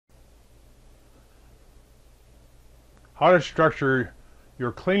how to structure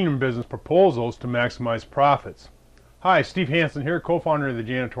your cleaning business proposals to maximize profits. Hi, Steve Hansen here, co-founder of the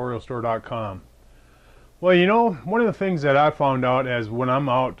𝗔𝗕𝗢𝗎𝗓.com. Well, you know, one of the things that I found out as when I'm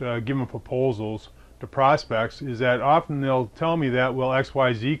out giving proposals to prospects is that often they'll tell me that, well,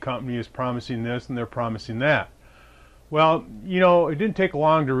 XYZ company is promising this and they're promising that. Well, you know, it didn't take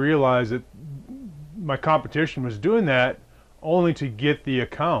long to realize that my competition was doing that only to get the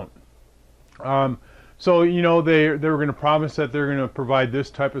account. So, you know, they were going to promise that they're going to provide this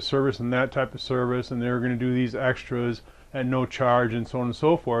type of service and that type of service, and they were going to do these extras at no charge and so on and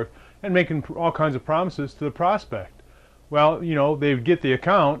so forth, and making all kinds of promises to the prospect. Well, you know, they'd get the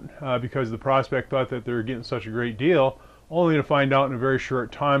account because the prospect thought that they were getting such a great deal, only to find out in a very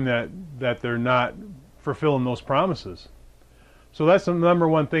short time that they're not fulfilling those promises. So that's the number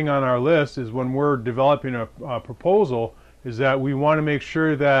one thing on our list, is when we're developing a proposal, is that we want to make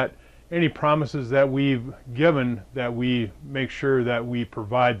sure that any promises that we've given, that we make sure that we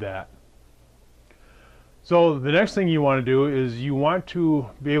provide that. So the next thing you want to do is you want to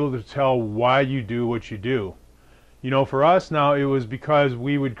be able to tell why you do what you do. You know, for us now, it was because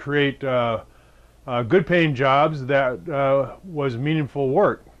we would create good paying jobs that was meaningful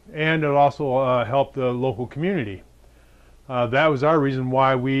work, and it also helped the local community. That was our reason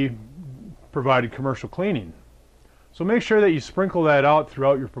why we provided commercial cleaning. So make sure that you sprinkle that out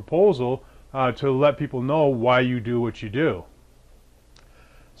throughout your proposal to let people know why you do what you do.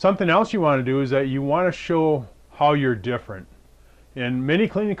 Something else you want to do is that you want to show how you're different. And many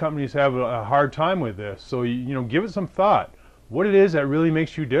cleaning companies have a hard time with this. So you know, give it some thought. What it is that really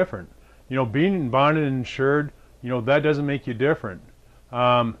makes you different. You know, being bonded and insured, you know, that doesn't make you different.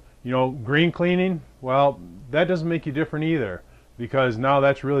 You know, green cleaning, well, that doesn't make you different either, because now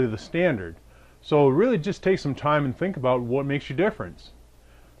that's really the standard. So really just take some time and think about what makes you different.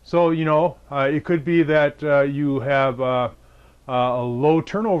 So, you know, it could be that you have a low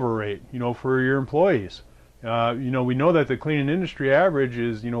turnover rate, you know, for your employees. You know, we know that the cleaning industry average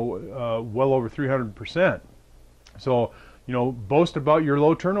is, you know, well over 300%. So, you know, boast about your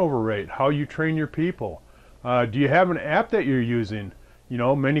low turnover rate, how you train your people. Do you have an app that you're using? You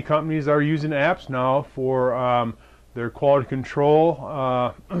know, many companies are using apps now for their quality control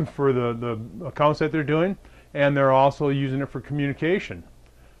for the accounts that they're doing, and they're also using it for communication.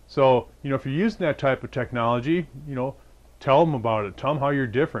 So, you know, if you're using that type of technology, you know, tell them about it. Tell them how you're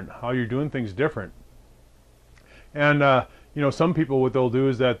different, how you're doing things different. And you know, some people, what they'll do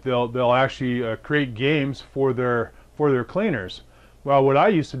is that they'll actually create games for their cleaners. Well, what I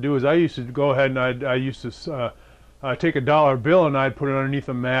used to do is I used to go ahead and I used to take a dollar bill and I'd put it underneath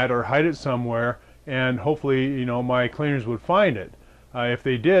a mat or hide it somewhere, and hopefully, you know, my cleaners would find it. If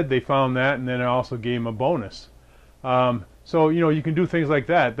they did, they found that, and then I also gave them a bonus. So, you know, you can do things like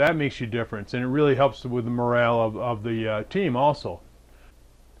that. That makes you different, and it really helps with the morale of the team also.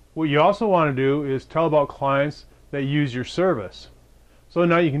 What you also want to do is tell about clients that use your service. So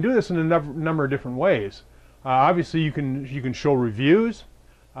now you can do this in a number of different ways. Obviously, you can show reviews,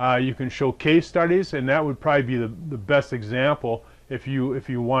 you can show case studies, and that would probably be the best example if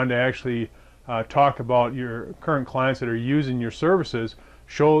you wanted to actually talk about your current clients that are using your services.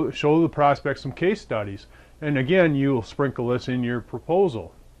 Show the prospects some case studies, and again, you'll sprinkle this in your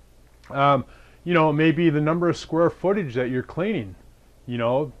proposal. You know, maybe the number of square footage that you're cleaning. You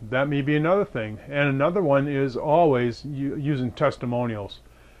know, that may be another thing. And another one is always using testimonials.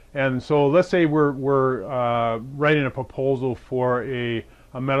 And so let's say we're writing a proposal for a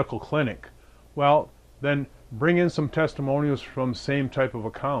medical clinic. Well, then bring in some testimonials from same type of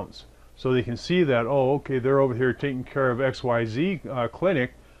accounts, so they can see that, oh, okay, they're over here taking care of XYZ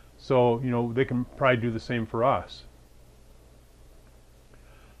clinic, so, you know, they can probably do the same for us.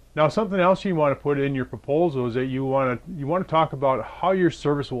 Now, something else you want to put in your proposal is that you want to talk about how your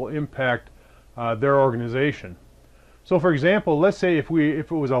service will impact their organization. So, for example, let's say if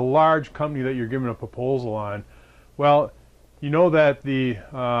it was a large company that you're giving a proposal on, well, you know that the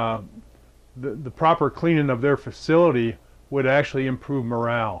proper cleaning of their facility would actually improve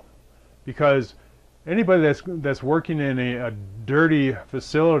morale, because anybody that's working in a dirty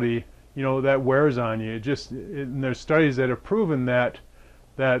facility, you know, that wears on you. And there's studies that have proven that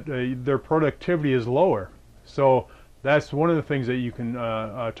their productivity is lower. So that's one of the things that you can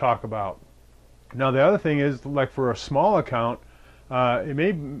talk about. Now, the other thing is, like for a small account, it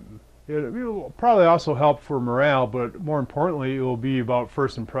will probably also help for morale, but more importantly, it will be about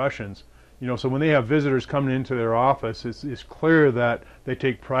first impressions. You know, so when they have visitors coming into their office, it's clear that they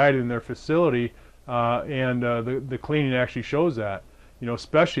take pride in their facility, and the cleaning actually shows that. You know,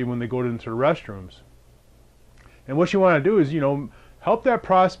 especially when they go into the restrooms. And what you want to do is, you know, help that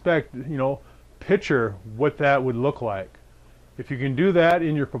prospect, you know, picture what that would look like. If you can do that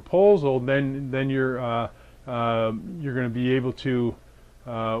in your proposal, then you're going to be able to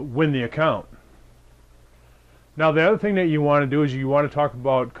win the account. Now, the other thing that you want to do is you want to talk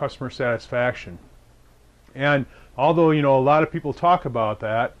about customer satisfaction. And although, you know, a lot of people talk about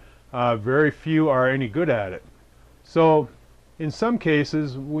that, very few are any good at it. So in some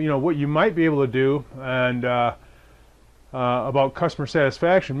cases, you know, what you might be able to do and about customer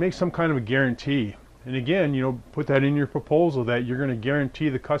satisfaction, make some kind of a guarantee. And again, you know, put that in your proposal that you're going to guarantee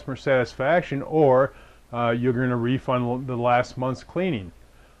the customer satisfaction, or you're going to refund the last month's cleaning.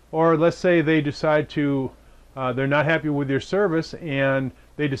 Or let's say they decide to, they're not happy with your service and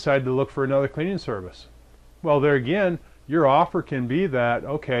they decide to look for another cleaning service. Well, there again, your offer can be that,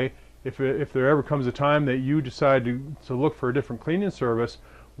 okay, if there ever comes a time that you decide to look for a different cleaning service,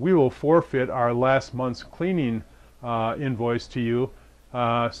 we will forfeit our last month's cleaning invoice to you,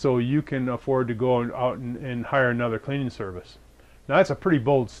 so you can afford to go out and hire another cleaning service. Now, that's a pretty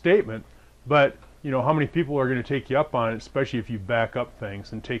bold statement, but you know, how many people are going to take you up on it, especially if you back up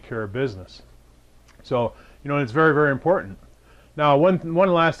things and take care of business? So, you know, it's very, very important. Now, one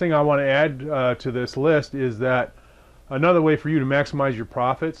last thing I want to add to this list is that another way for you to maximize your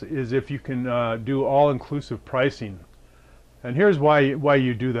profits is if you can do all-inclusive pricing. And here's why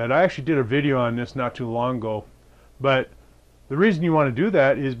you do that. I actually did a video on this not too long ago, but the reason you want to do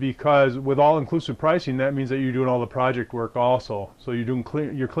that is because with all-inclusive pricing, that means that you're doing all the project work also. So you're doing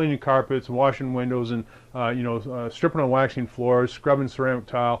you're cleaning carpets, washing windows, and you know, stripping and waxing floors, scrubbing ceramic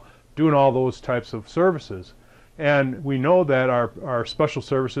tile, doing all those types of services. And we know that our special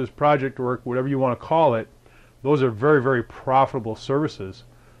services, project work, whatever you want to call it, those are very, very profitable services.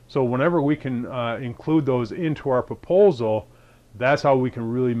 So whenever we can include those into our proposal, that's how we can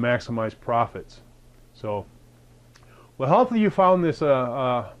really maximize profits. So, well, hopefully you found this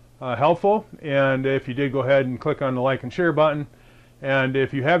helpful, and if you did, go ahead and click on the like and share button. And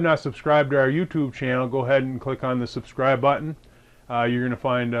if you have not subscribed to our YouTube channel, go ahead and click on the subscribe button. You're going to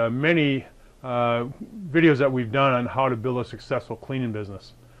find many videos that we've done on how to build a successful cleaning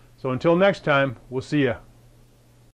business. So until next time, we'll see you.